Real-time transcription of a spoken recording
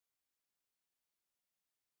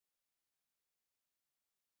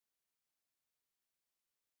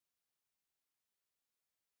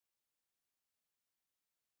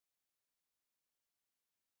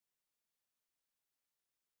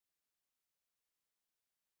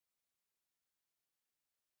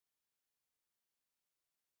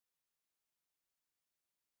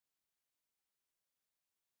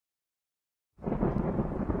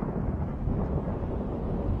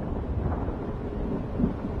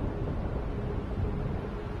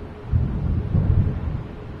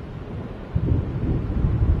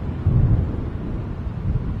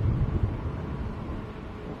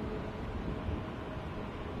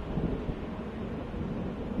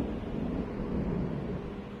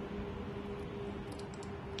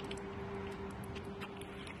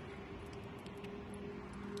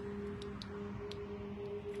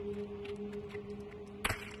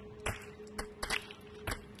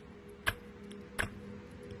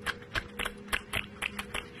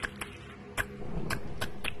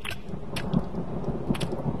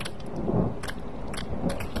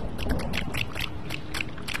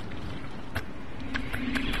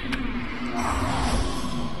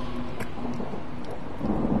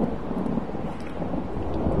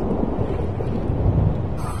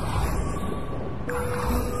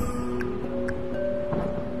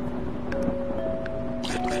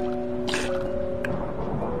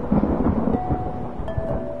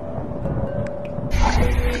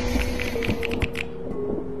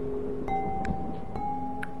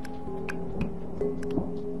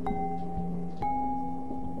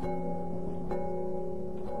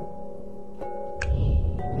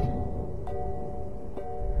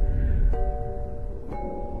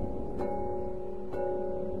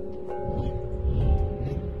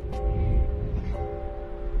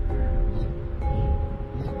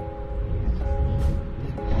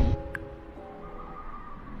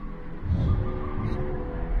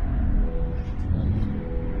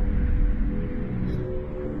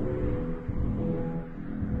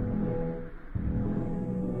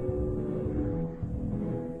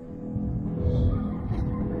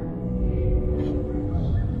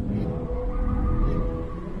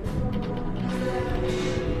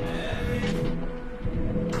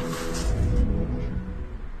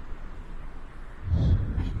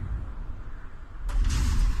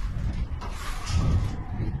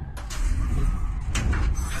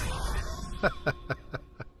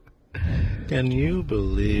Can you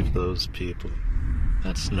believe those people?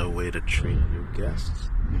 That's no way to treat new guests.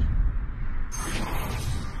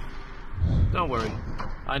 Don't worry.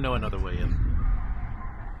 I know another way in.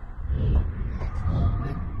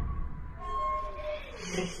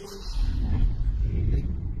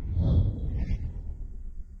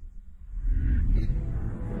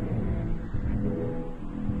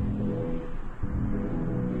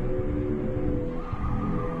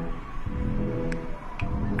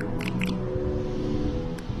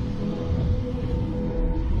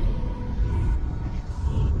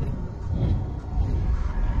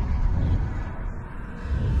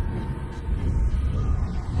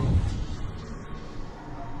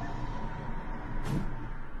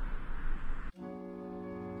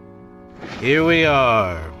 Here we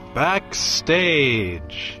are,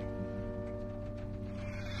 backstage.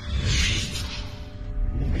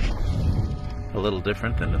 A little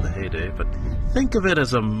different than in the heyday, but think of it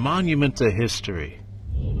as a monument to history.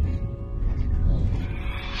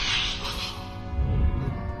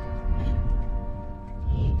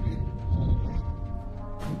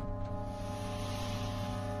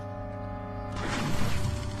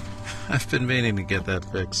 I've been meaning to get that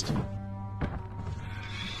fixed.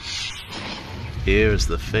 Here's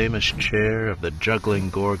the famous chair of the juggling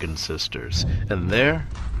Gorgon sisters, and there...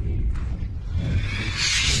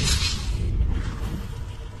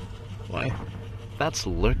 why, that's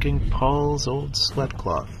Lurking Paul's old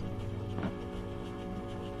sweatcloth.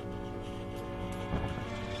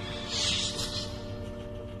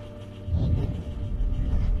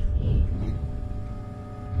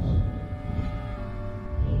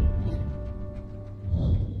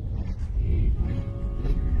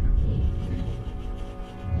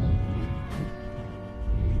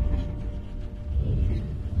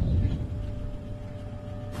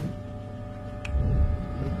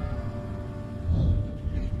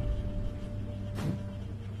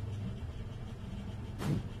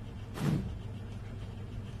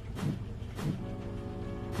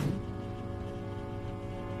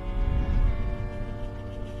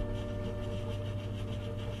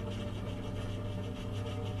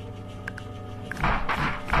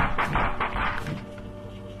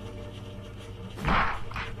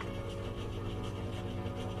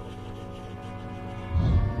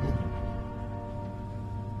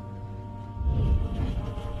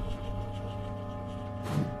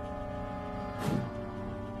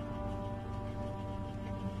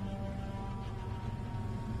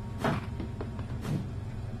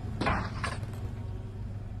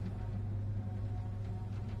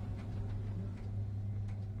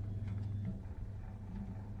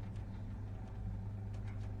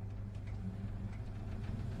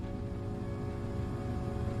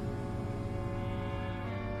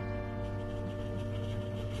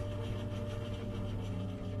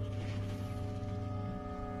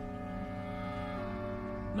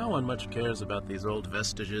 No one much cares about these old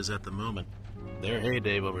vestiges at the moment. Their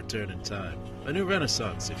heyday will return in time. A new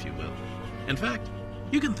renaissance, if you will. In fact,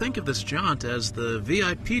 you can think of this jaunt as the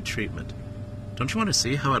VIP treatment. Don't you want to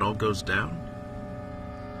see how it all goes down?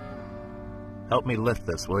 Help me lift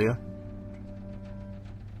this, will you?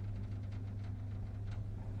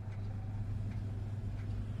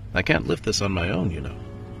 I can't lift this on my own, you know.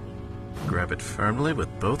 Grab it firmly with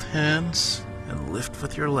both hands and lift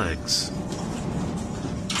with your legs.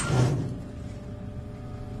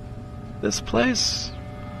 This place,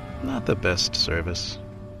 not the best service.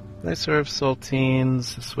 They serve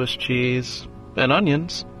saltines, Swiss cheese, and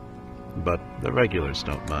onions, but the regulars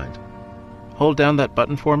don't mind. Hold down that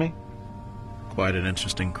button for me. Quite an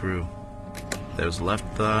interesting crew. There's Left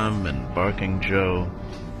Thumb and Barking Joe.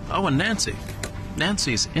 Oh, and Nancy.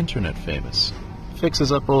 Nancy's internet famous.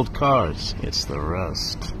 Fixes up old cars. It's the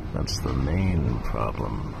rust. That's the main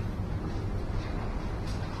problem.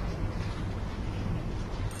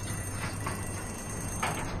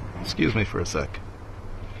 Excuse me for a sec.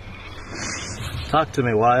 Talk to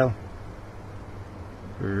me, Weil.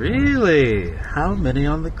 Really? How many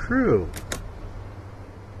on the crew?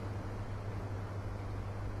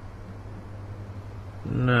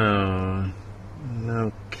 No,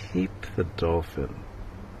 keep the dolphin.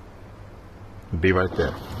 Be right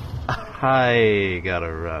there. I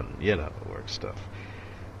gotta run. You know, the work stuff.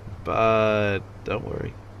 But don't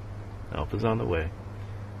worry. Help is on the way.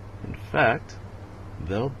 In fact,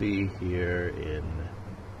 they'll be here in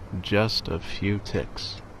just a few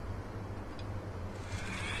ticks.